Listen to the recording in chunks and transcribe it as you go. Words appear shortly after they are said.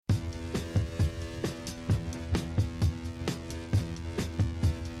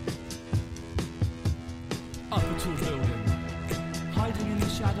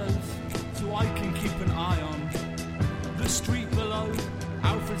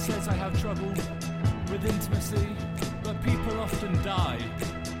says I have trouble with intimacy, but people often die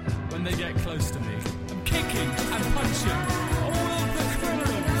when they get close to me. I'm kicking and punching all of the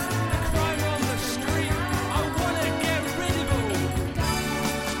criminals, the crime on the street. I want to get rid of all.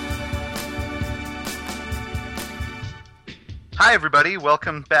 Hi everybody,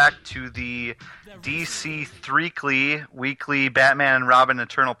 welcome back to the DC3kly weekly Batman and Robin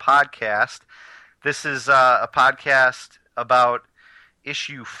Eternal podcast. This is a podcast about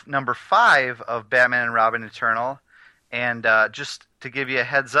issue number 5 of Batman and Robin Eternal. And just to give you a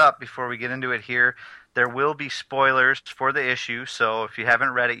heads up before we get into it here, there will be spoilers for the issue. So if you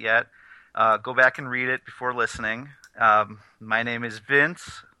haven't read it yet, go back and read it before listening. My name is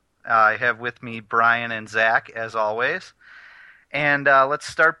Vince. I have with me Brian and Zach, as always. And let's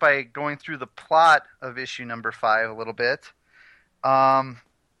start by going through the plot of issue number 5 a little bit.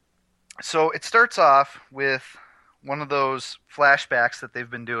 So it starts off with one of those flashbacks that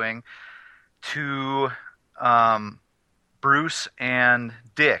they've been doing to Bruce and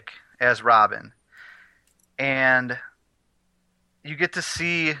Dick as Robin. And you get to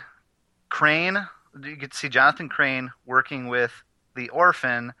see Jonathan Crane working with the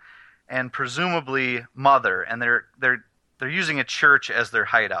orphan and presumably Mother, and they're using a church as their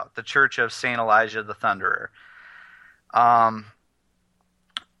hideout, the Church of St. Elijah the Thunderer.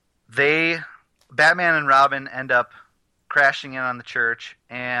 Batman and Robin end up crashing in on the church,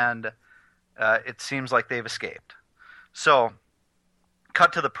 and it seems like they've escaped. So,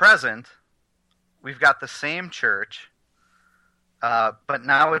 cut to the present, we've got the same church, but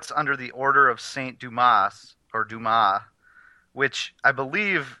now it's under the Order of Saint Dumas, which I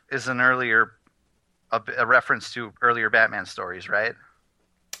believe is a reference to earlier Batman stories, right?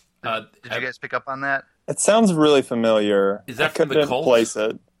 Did you guys pick up on that? It sounds really familiar. Is that from the cult? Place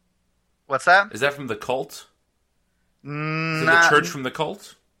it. What's that? Is that from the cult? Is it the church from the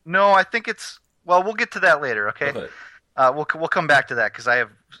cult? No, I think it's... Well, we'll get to that later, okay? We'll come back to that because I have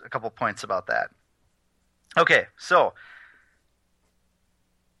a couple points about that. Okay, so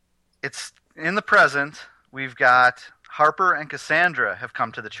it's in the present. We've got Harper and Cassandra have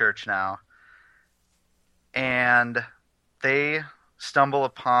come to the church now, and they stumble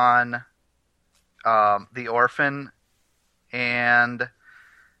upon the orphan and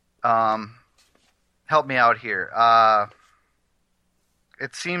help me out here.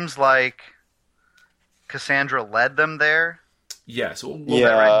 It seems like Cassandra led them there. Yes. Well,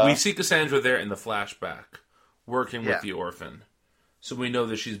 yeah. We see Cassandra there in the flashback, working with the orphan. So we know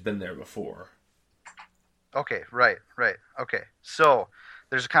that she's been there before. Okay, right. Okay, so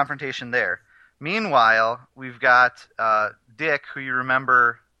there's a confrontation there. Meanwhile, we've got Dick, who you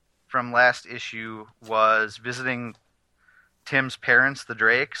remember from last issue was visiting Tim's parents, the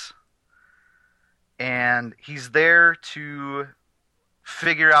Drakes. And he's there to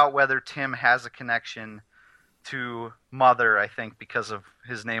figure out whether Tim has a connection to Mother, I think, because of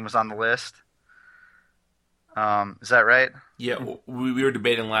his name was on the list. Is that right? Yeah, we were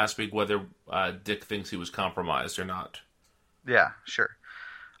debating last week whether Dick thinks he was compromised or not. Yeah, sure.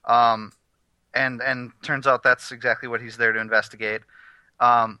 And turns out that's exactly what he's there to investigate.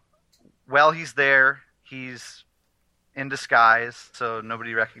 While he's there, he's in disguise, so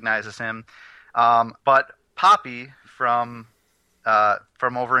nobody recognizes him. But Poppy from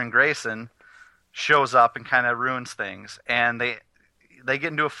over in Grayson shows up and kind of ruins things, and they get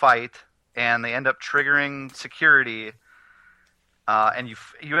into a fight, and they end up triggering security, and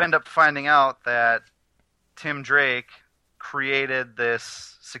you end up finding out that Tim Drake created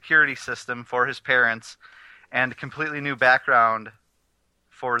this security system for his parents and a completely new background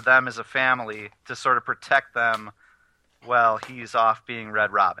for them as a family to sort of protect them while he's off being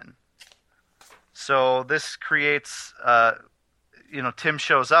Red Robin. So this creates, Tim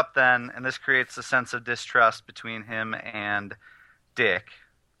shows up then, and this creates a sense of distrust between him and Dick.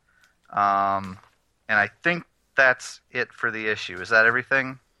 And I think that's it for the issue. Is that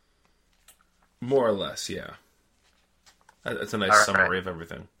everything? More or less, yeah. That's a nice summary of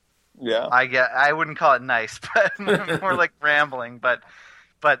everything. Yeah. I wouldn't call it nice, but more like rambling. But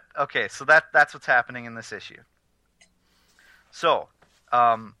okay, so that's what's happening in this issue. So,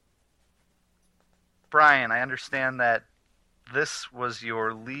 Brian, I understand that this was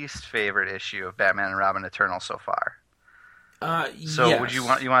your least favorite issue of Batman and Robin Eternal so far. So yes. would you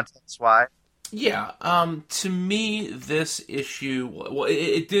want to tell us why? Yeah. To me, this issue, well,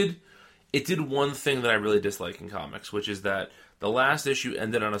 it did one thing that I really dislike in comics, which is that the last issue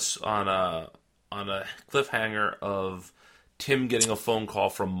ended on a cliffhanger of Tim getting a phone call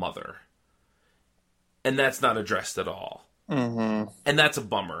from Mother, and that's not addressed at all. Mm-hmm. And that's a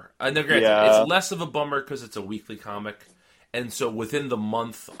bummer. And granted, it's less of a bummer because it's a weekly comic, And so within the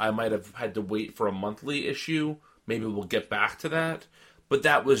month, I might have had to wait for a monthly issue. Maybe we'll get back to that. But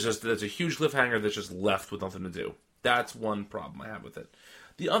that's a huge cliffhanger that's just left with nothing to do. That's one problem I have with it.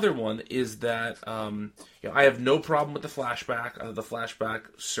 The other one is that I have no problem with the flashback. The flashback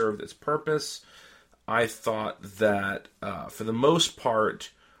served its purpose. I thought that, for the most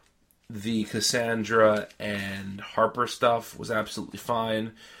part, the Cassandra and Harper stuff was absolutely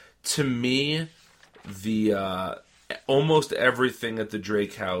fine. To me, the almost everything at the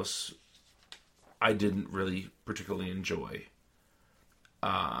Drake house I didn't really particularly enjoy.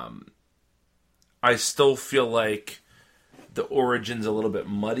 I still feel like the origin's a little bit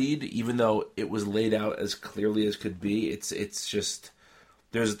muddied, even though it was laid out as clearly as could be. It's just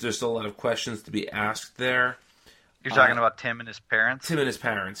there's still a lot of questions to be asked there. You're talking about Tim and his parents? Tim and his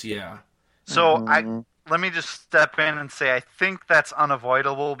parents, yeah. So let me just step in and say I think that's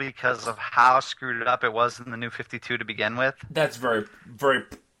unavoidable because of how screwed up it was in the New 52 to begin with. That's very, very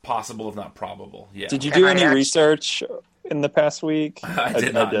possible, if not probable. Yeah. Did you do any research in the past week? I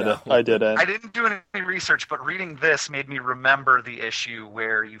did not. No. I didn't. I didn't do any research, but reading this made me remember the issue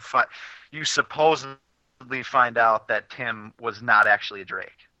where you supposedly find out that Tim was not actually a Drake.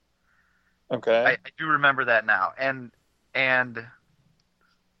 Okay. I do remember that now, and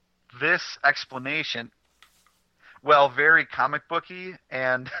this explanation, well, very comic booky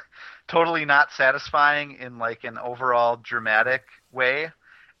and totally not satisfying in like an overall dramatic way.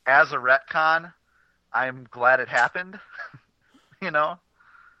 As a retcon, I'm glad it happened. You know?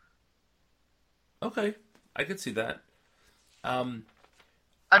 Okay, I could see that. I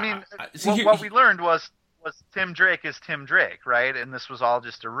mean, what we learned was Tim Drake is Tim Drake, right? And this was all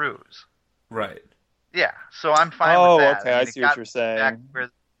just a ruse. Right. Yeah, so I'm fine with that. Okay, I see what you're saying.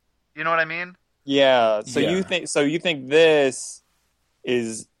 You know what I mean? Yeah. So Yeah. you think this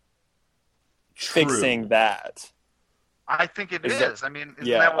is True. fixing that? I think it is. I mean, isn't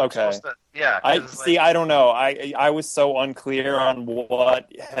Yeah, that what okay. we're supposed to? Yeah. I don't know. I was so unclear on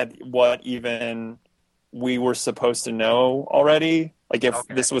what even we were supposed to know already. Like if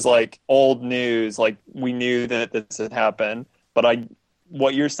this was like old news, like we knew that this had happened, but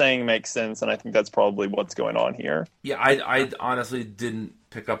what you're saying makes sense, and I think that's probably what's going on here. Yeah, I honestly didn't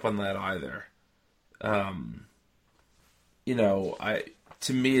pick up on that either.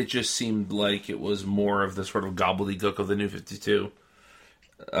 To me, it just seemed like it was more of the sort of gobbledygook of the New 52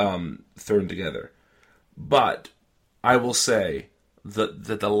 thrown together. But I will say that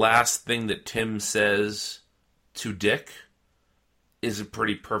the last thing that Tim says to Dick is a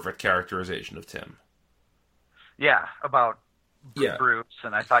pretty perfect characterization of Tim. Yeah, about Yeah. Bruce,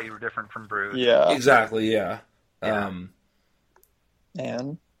 and I thought you were different from Bruce. Yeah. Exactly, yeah. And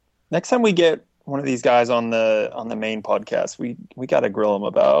next time we get one of these guys on the main podcast, we got to grill them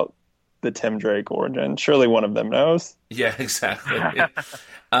about the Tim Drake origin. Surely one of them knows. Yeah, exactly.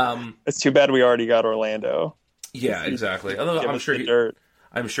 It's too bad we already got Orlando. Yeah, exactly. Although I'm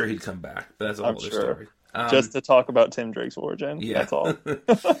sure he'd come back, but that's a whole other story. Just to talk about Tim Drake's origin. Yeah. That's all.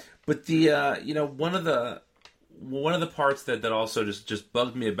 But the one of the parts that also just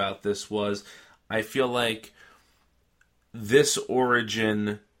bugged me about this was I feel like this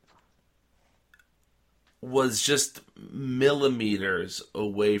origin was just millimeters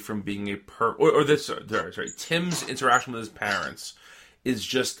away from being Tim's interaction with his parents is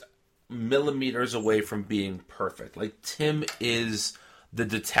just millimeters away from being perfect. Like Tim is the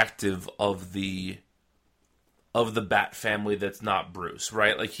detective of the Bat family that's not Bruce,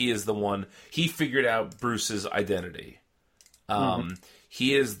 right? Like he is the one, he figured out Bruce's identity.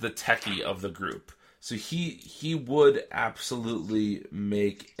 He is the techie of the group. So he would absolutely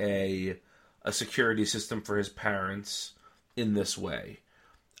make a security system for his parents in this way.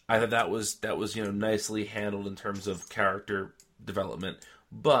 I thought that was nicely handled in terms of character development,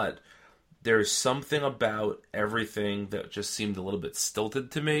 but there's something about everything that just seemed a little bit stilted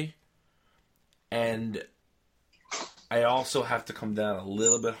to me, and I also have to come down a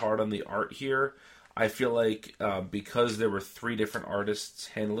little bit hard on the art here. I feel like because there were 3 different artists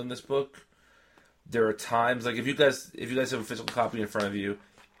handling this book, there are times like if you guys have a physical copy in front of you,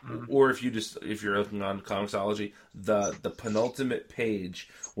 or if you're looking on Comixology, the penultimate page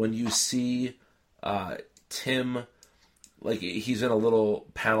when you see Tim, like he's in a little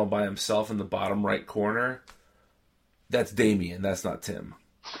panel by himself in the bottom right corner, that's Damian, that's not Tim.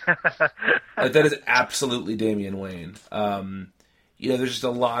 Like, that is absolutely Damian Wayne. There's just a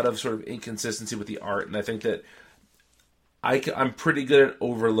lot of sort of inconsistency with the art, and I think that I'm pretty good at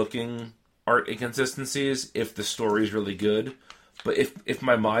overlooking art inconsistencies if the story is really good. But if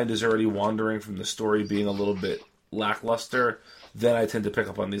my mind is already wandering from the story being a little bit lackluster, then I tend to pick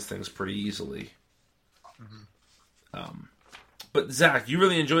up on these things pretty easily. But Zach, you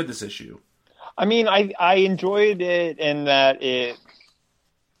really enjoyed this issue. I mean, I enjoyed it in that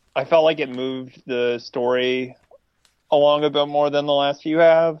I felt like it moved the story along a bit more than the last few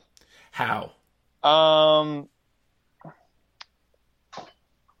have. How?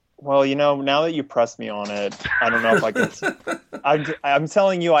 Well, now that you press me on it, I don't know if I can. I'm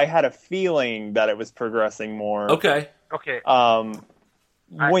telling you, I had a feeling that it was progressing more. Okay.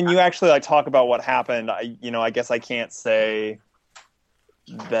 When you actually talk about what happened, I guess I can't say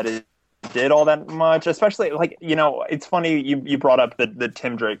that it did all that much. Especially it's funny you brought up the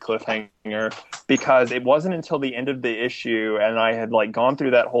Tim Drake cliffhanger, because it wasn't until the end of the issue and I had gone through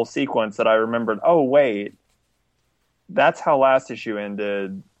that whole sequence that I remembered. Oh wait, that's how last issue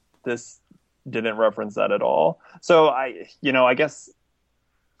ended. This didn't reference that at all. So I guess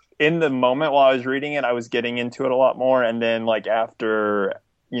in the moment while I was reading it, I was getting into it a lot more. And then after,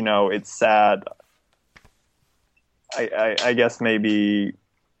 it's sad. I guess maybe,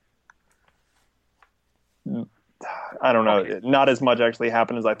 I don't know, not as much actually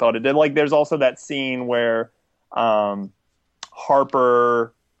happened as I thought it did. There's also that scene where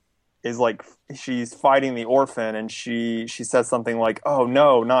Harper is she's fighting the orphan, and she says something like, "Oh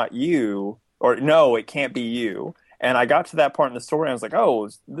no, not you," or "No, it can't be you." And I got to that part in the story, and I was like, "Oh,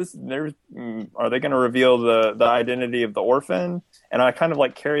 are they going to reveal the identity of the orphan?" And I kind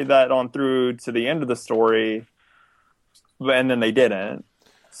of carried that on through to the end of the story, and then they didn't.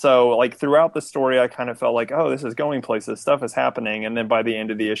 So throughout the story, I kind of felt oh, this is going places, stuff is happening, and then by the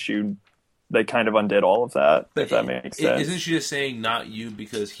end of the issue, they kind of undid all of that, if that makes sense. Isn't she just saying not you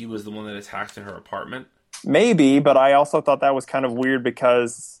because he was the one that attacked in her apartment? Maybe, but I also thought that was kind of weird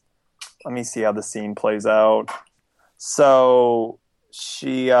because, let me see how the scene plays out. So,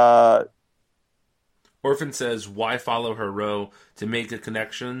 she... Orphan says, why follow her row? To make a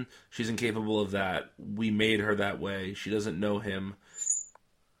connection? She's incapable of that. We made her that way. She doesn't know him.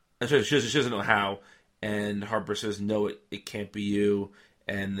 She doesn't know how. And Harper says, no, it can't be you.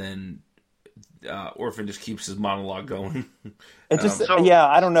 And then... Orphan just keeps his monologue going. It just,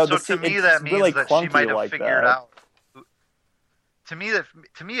 I don't know. So to me, that means really that she might have figured that. out. To me,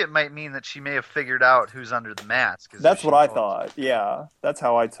 it might mean that she may have figured out who's under the mask. That's what I thought. Yeah, that's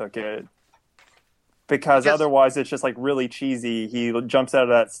how I took it. Because otherwise, it's just really cheesy. He jumps out of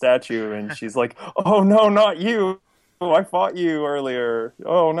that statue, and she's like, "Oh no, not you! Oh, I fought you earlier.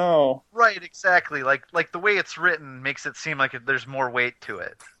 Oh no!" Right, exactly. Like the way it's written makes it seem like there's more weight to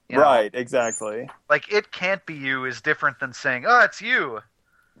it. Right, exactly. It can't be you is different than saying, oh, it's you.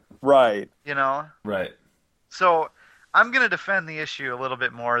 Right. Right. So I'm going to defend the issue a little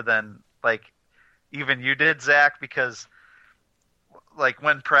bit more than, even you did, Zach, because,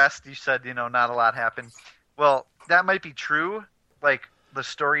 when pressed, you said, not a lot happened. Well, that might be true. The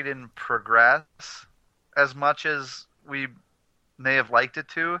story didn't progress as much as we may have liked it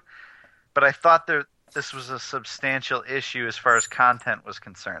to, but I thought this was a substantial issue as far as content was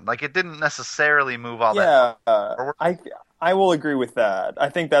concerned. It didn't necessarily move all that. Yeah, I will agree with that. I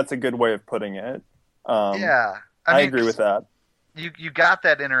think that's a good way of putting it. I agree with that. You got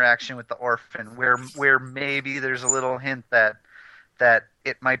that interaction with the orphan where maybe there's a little hint that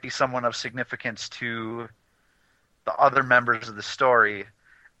it might be someone of significance to the other members of the story,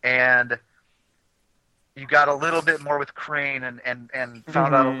 and you got a little bit more with Crane and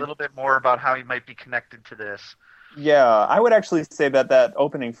found out a little bit more about how he might be connected to this. Yeah, I would actually say that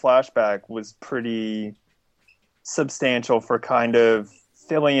opening flashback was pretty substantial for kind of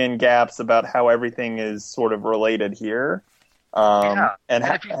filling in gaps about how everything is sort of related here. And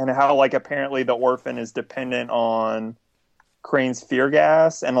how apparently the orphan is dependent on Crane's fear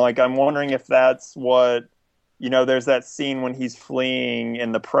gas. And I'm wondering if that's what... there's that scene when he's fleeing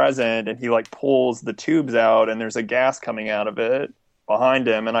in the present and he pulls the tubes out and there's a gas coming out of it behind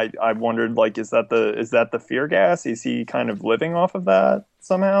him. And I wondered, is that the fear gas? Is he kind of living off of that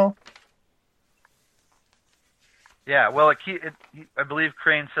somehow? Yeah, well, I believe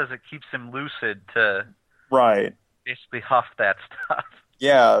Crane says it keeps him lucid to basically huff that stuff.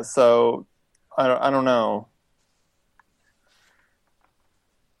 Yeah, so I don't know.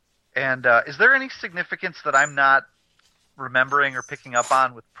 And is there any significance that I'm not remembering or picking up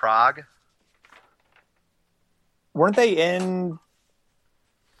on with Prague? Weren't they in...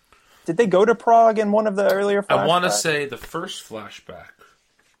 Did they go to Prague in one of the earlier flashbacks? I want to say the first flashback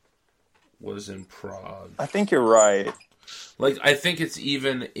was in Prague. I think you're right. I think it's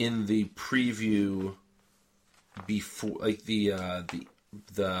even in the preview before, the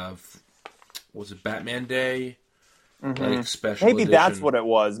was it Batman Day? Special Maybe edition. That's what it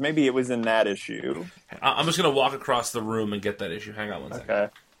was. Maybe it was in that issue. I'm just going to walk across the room and get that issue. Hang on one second.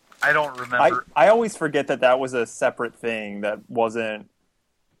 Okay. I don't remember. I always forget that was a separate thing that wasn't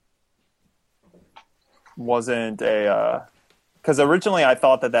a. Because originally I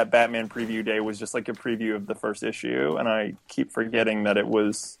thought that Batman preview day was just like a preview of the first issue, and I keep forgetting that it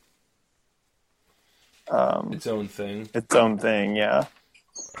was its own thing. Its own thing, yeah.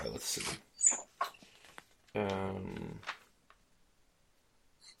 All right, let's see.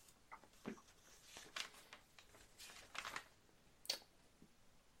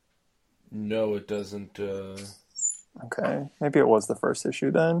 No, it doesn't. Okay, maybe it was the first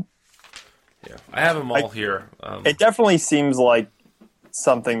issue then. Yeah, I have them all here. It definitely seems like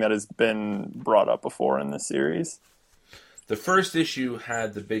something that has been brought up before in this series. The first issue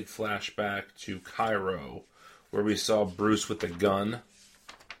had the big flashback to Cairo, where we saw Bruce with the gun,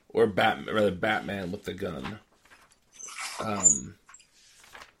 or Batman with the gun.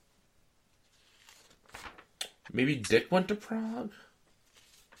 Maybe Dick went to Prague?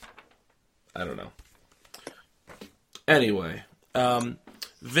 I don't know. Anyway,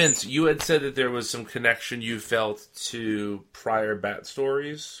 Vince, you had said that there was some connection you felt to prior Bat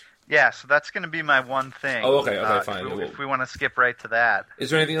stories. Yeah, so that's going to be my one thing. Oh, okay, fine. If we want to skip right to that. Is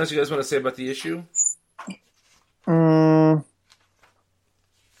there anything else you guys want to say about the issue? I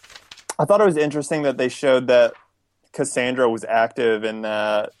thought it was interesting that they showed that Cassandra was active in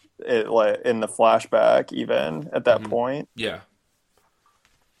that, in the flashback, even at that point. Yeah.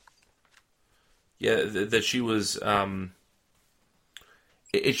 Yeah, that she was.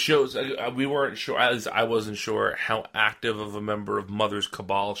 It shows we weren't sure. At least I wasn't sure how active of a member of Mother's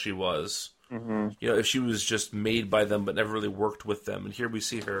cabal she was. Mm-hmm. You know, if she was just made by them but never really worked with them. And here we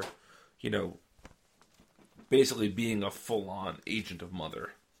see her, you know, basically being a full-on agent of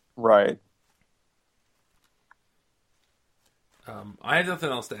Mother. Right. I have nothing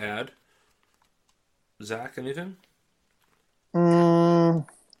else to add. Zach, anything? No,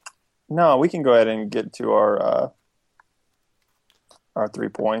 we can go ahead and get to our 3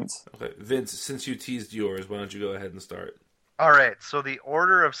 points. Okay, Vince, since you teased yours, why don't you go ahead and start? All right, so the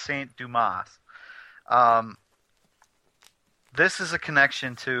Order of Saint Dumas. This is a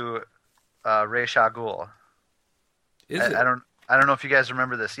connection to Ra's al Ghul. Is it? I don't know if you guys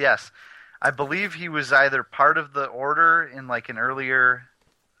remember this. Yes, I believe he was either part of the Order in like an earlier,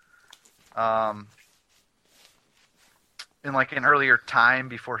 time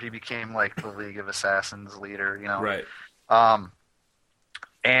before he became like the League of Assassins leader. You know, Right.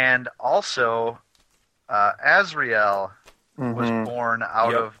 And also, Azrael was born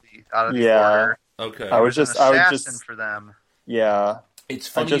out of the Order. Okay. I was just an assassin for them. Yeah. It's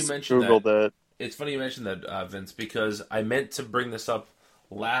funny you mentioned that. It's funny you mentioned that, Vince, because I meant to bring this up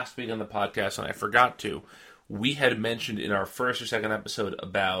last week on the podcast and I forgot to. We had mentioned in our first or second episode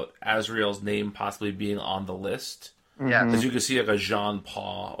about Azrael's name possibly being on the list. Yeah. As you can see, like a Jean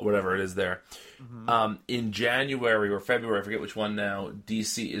Paul or whatever it is there. In January or February, I forget which one now,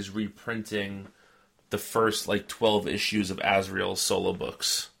 DC is reprinting the first 12 issues of Azrael's solo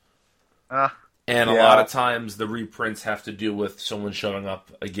books. And a lot of times the reprints have to do with someone showing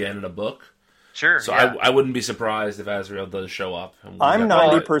up again in a book. Sure. So I wouldn't be surprised if Azrael does show up. I'm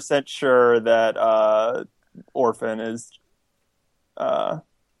 90% sure that Orphan is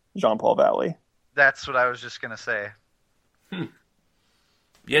Jean-Paul Valley. That's what I was just going to say.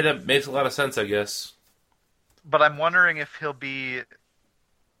 Yeah, that makes a lot of sense, I guess. But I'm wondering if he'll be,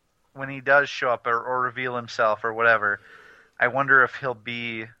 when he does show up or reveal himself or whatever, I wonder if he'll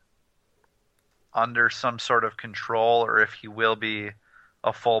be under some sort of control or if he will be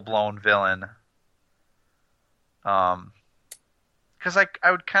a full-blown villain. Because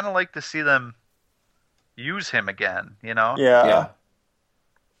I would kind of like to see them use him again, you know? Yeah.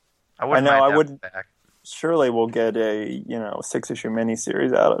 I wouldn't mind having him back. Surely we'll get a 6-issue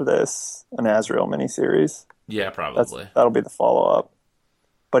miniseries out of this, an Azrael miniseries. Yeah, probably. That'll be the follow-up.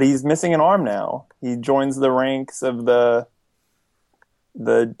 But he's missing an arm now. He joins the ranks of the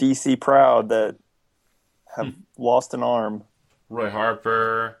DC Proud that have lost an arm. Roy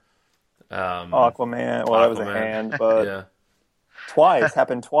Harper, Aquaman. Well, that was a hand, but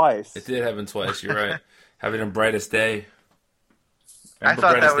happened twice. It did happen twice. You're right. Having a Brightest Day. Remember I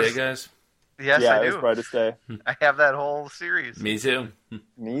thought Brightest that was Day, guys? Yes, yeah, I do. It was Brightest Day. I have that whole series. Me too.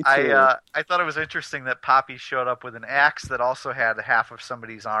 Me too. I thought it was interesting that Poppy showed up with an axe that also had half of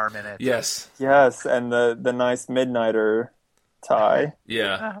somebody's arm in it. Yes. Yes, and the nice Midnighter tie.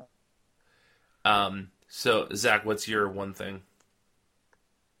 Yeah. So, Zach, what's your one thing?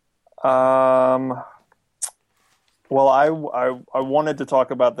 Well, I wanted to talk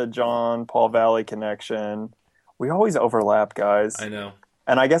about the John Paul Valley connection. We always overlap, guys. I know.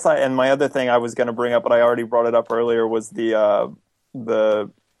 And I guess my other thing I was going to bring up, but I already brought it up earlier, was the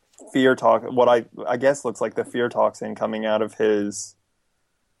fear talk. What I guess looks like the fear toxin coming out of his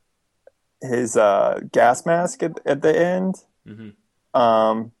gas mask at the end.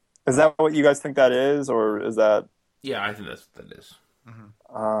 Mm-hmm. Is that what you guys think that is, or is that? Yeah, I think that's what that is. Mm-hmm.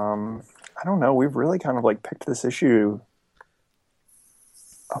 I don't know. We've really kind of like picked this issue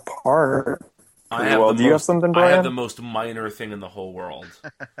apart. Do you have something, Brian? I have the most minor thing in the whole world.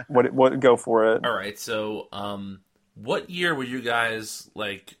 What? Go for it. All right. So, what year were you guys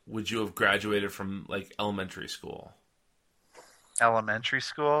like? Would you have graduated from like elementary school? Elementary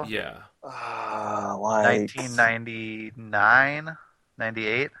school? Yeah. Like 1999,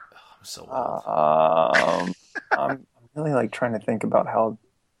 98. Oh, I'm so old. I'm really like trying to think about how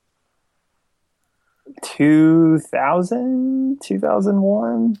 2000,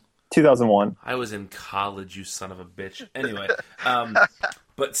 2001. 2001. I was in college, you son of a bitch. Anyway,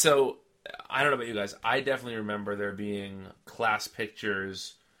 but so I don't know about you guys. I definitely remember there being class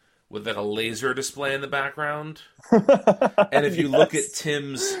pictures with like a laser display in the background. And if you look at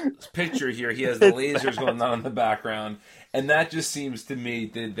Tim's picture here, he has the lasers going on in the background, and that just seems to me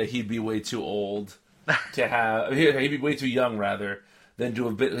that he'd be way too old to have. He'd be way too young rather than to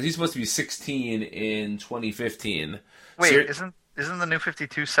have been. He's supposed to be 16 in 2015. Wait, Isn't the New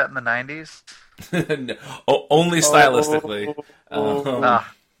 52 set in the 90s? No, only stylistically. Ah.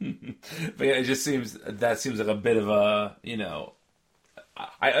 But yeah, it seems like a bit of a,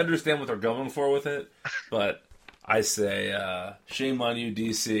 I understand what they're going for with it, but I say shame on you,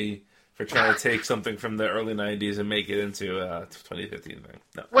 DC, for trying to take something from the early 90s and make it into a 2015 thing.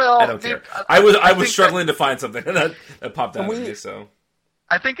 No, well, I don't care. I was struggling to find something that popped out at me, so.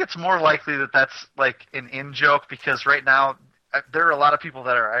 I think it's more likely that that's like an in-joke, because right now there are a lot of people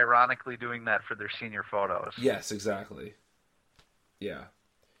that are ironically doing that for their senior photos. Yes, exactly. Yeah.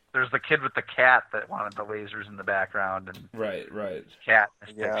 There's the kid with the cat that wanted the lasers in the background, and right. Cat in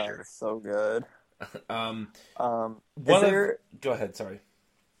his Yeah, picture. it's so good. Go ahead. Sorry.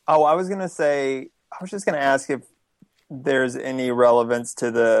 Oh, I was just gonna ask if there's any relevance to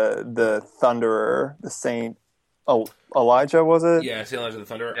the Thunderer, the Saint. Oh, Elijah, was it? Yeah, Saint Elijah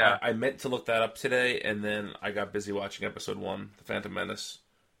the Thunderer. Yeah. I meant to look that up today, and then I got busy watching episode 1, The Phantom Menace,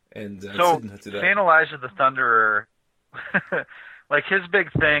 and So didn't do that. Saint Elijah the Thunderer, like his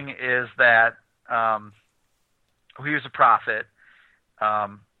big thing is that he was a prophet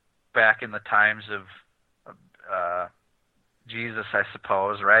back in the times of Jesus, I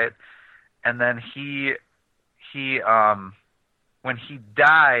suppose, right? And then he when he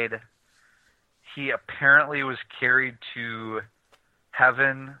died, he apparently was carried to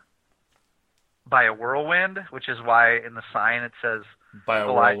heaven by a whirlwind, which is why in the sign it says By a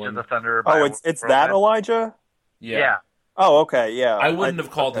Elijah whirlwind. the Thunderer. By It's that Elijah? Yeah. Oh, okay, yeah. I wouldn't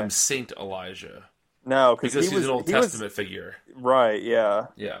have called him Saint Elijah. No, because he's an Old Testament figure. Right, yeah.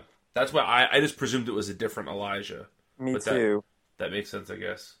 Yeah. That's why I just presumed it was a different Elijah. Me too. That makes sense, I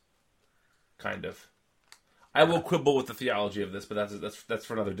guess. Kind of. I will quibble with the theology of this, but that's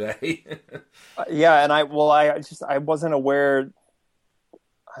for another day. Yeah, and I wasn't aware.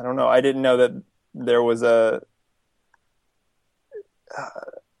 I don't know. I didn't know that there was a.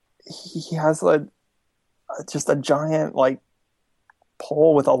 He has just a giant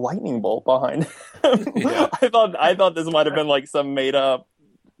pole with a lightning bolt behind him. Yeah. I thought this might have been some made up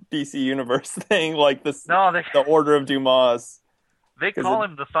DC Universe thing, this. No, the Order of Dumas. They call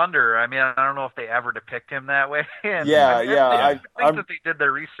him the Thunder. I mean, I don't know if they ever depict him that way. I think that they did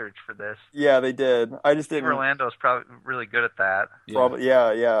their research for this. Yeah, they did. I just didn't. Orlando's probably really good at that. Probably,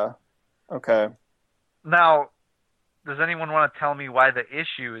 yeah. Okay. Now, does anyone want to tell me why the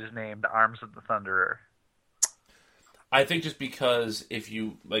issue is named Arms of the Thunderer? I think just because if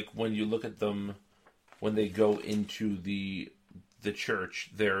you when you look at them when they go into the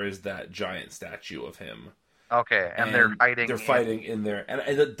church, there is that giant statue of him. Okay, and they're fighting. They're fighting in there, and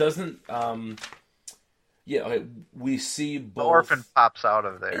it doesn't. We see both. The orphan pops out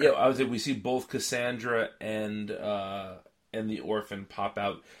of there. Yeah, I would say we see both Cassandra and the orphan pop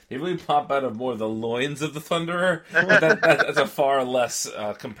out. They really pop out of more the loins of the Thunderer. But that's a far less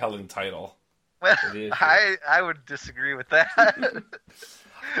compelling title. Well, I would disagree with that.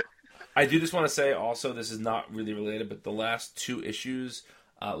 I do just want to say also, this is not really related, but the last 2 issues.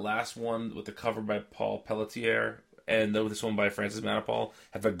 Last one with the cover by Paul Pelletier and this one by Francis Manapul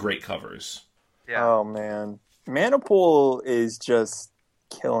have had great covers. Yeah. Oh man, Manapul is just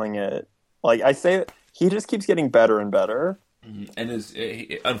killing it. I say, he just keeps getting better and better. Mm-hmm. And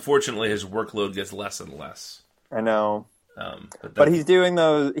unfortunately, his workload gets less and less. I know. But he's doing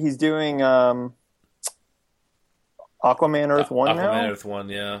those. He's doing Aquaman Earth 1 now. Aquaman Earth 1,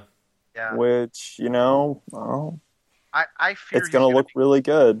 yeah. Which I fear it's going to look really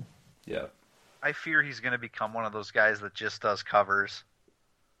good. Yeah. I fear he's going to become one of those guys that just does covers.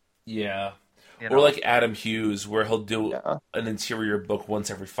 Yeah. You Or know? like Adam Hughes, where he'll do an interior book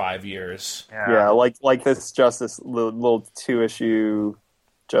once every 5 years. Yeah, like this little 2-issue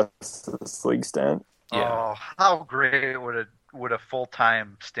Justice League stint. Yeah. Oh, how great would a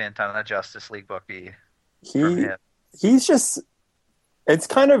full-time stint on a Justice League book be from him? He's just, it's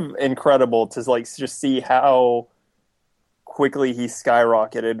kind of incredible to like just see how quickly he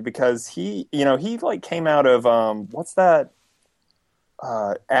skyrocketed, because he like came out of what's that,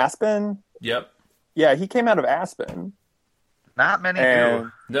 Aspen? Yep. Yeah, he came out of Aspen. Not many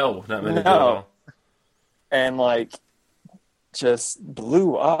do. No, not many do at all. And like just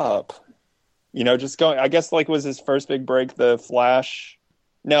blew up. Just going, I guess like was his first big break the Flash.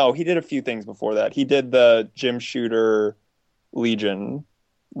 No, he did a few things before that. He did the Jim Shooter Legion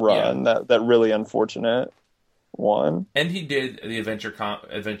run, that really unfortunate one. And he did the Adventure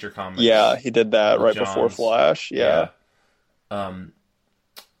Comics. Yeah, he did that right Johns. before Flash. Yeah. When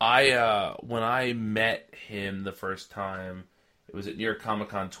I met him the first time, it was at New York Comic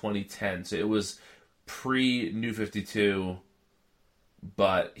Con 2010. So it was pre-New 52,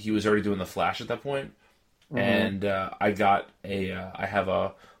 but he was already doing the Flash at that point. Mm-hmm. And I have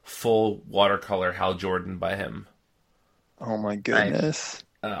a full watercolor Hal Jordan by him. Oh my goodness.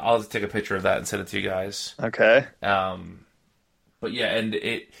 I'll just take a picture of that and send it to you guys. Okay. But yeah, and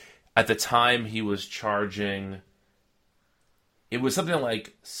at the time he was charging, it was something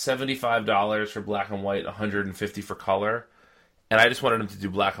like $75 for black and white, $150 for color. And I just wanted him to do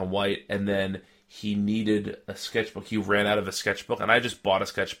black and white, and then he needed a sketchbook. He ran out of a sketchbook, and I just bought a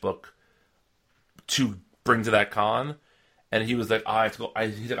sketchbook to bring to that con. And he was like, I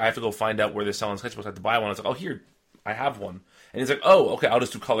have to go find out where they're selling sketchbooks. I have to buy one. I was like, oh, here, I have one. And he's like, oh, okay, I'll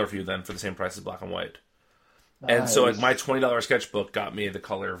just do color for you then for the same price as black and white. Nice. And so like my $20 sketchbook got me the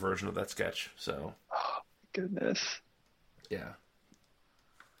color version of that sketch. So, oh, goodness. Yeah.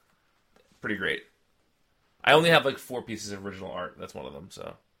 Pretty great. I only have like 4 pieces of original art. That's one of them.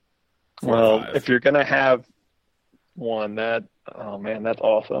 So, well, if you're gonna have one, that's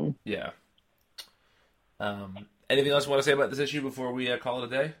awesome. Yeah. Anything else you want to say about this issue before we call it a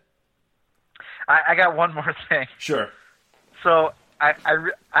day? I got one more thing. Sure. So I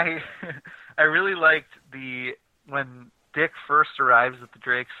really liked when Dick first arrives at the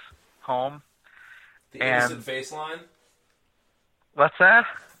Drake's home. The innocent face line? What's that?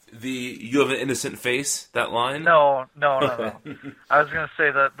 You have an innocent face, that line? No. I was going to say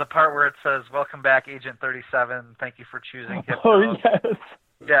the part where it says, "Welcome back, Agent 37. Thank you for choosing Hypnos." Oh, yes.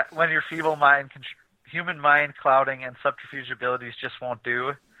 Yeah, when your feeble mind, human mind clouding, and subterfuge abilities just won't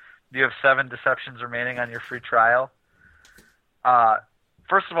do. You have 7 deceptions remaining on your free trial.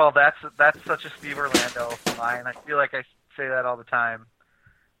 First of all, that's such a Steve Orlando line. I feel like I say that all the time.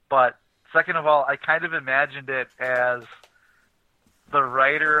 But second of all, I kind of imagined it as the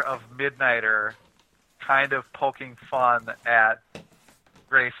writer of Midnighter kind of poking fun at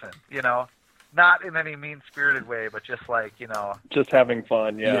Grayson, Not in any mean-spirited way, but just like, just having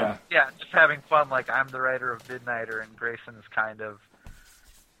fun, yeah. Yeah, just having fun, like I'm the writer of Midnighter and Grayson is kind of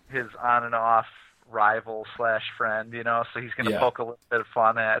his on and off rival / friend, so he's going to poke a little bit of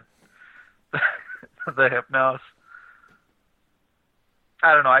fun at the Hypnos.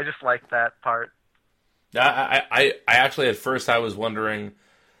 I don't know, I just like that part. I actually, at first, I was wondering,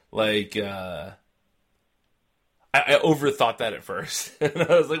 like, I overthought that at first. And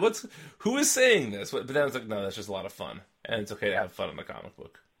I was like, who is saying this? But then I was like, no, that's just a lot of fun. And it's okay to have fun in a comic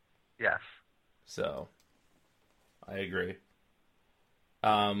book. Yes. So, I agree.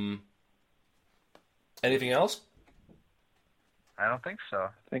 Anything else? I don't think so.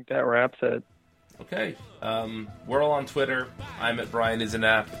 I think that wraps it. Okay. We're all on Twitter. I'm at Brian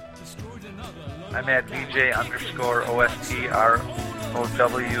Isanap. I'm at VJ_OSTROWSKI. I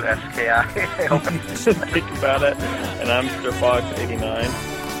hope I think about it. And I'm Mr. Fox 89.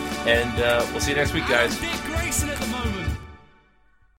 And we'll see you next week, guys. Dick Grayson at the moment.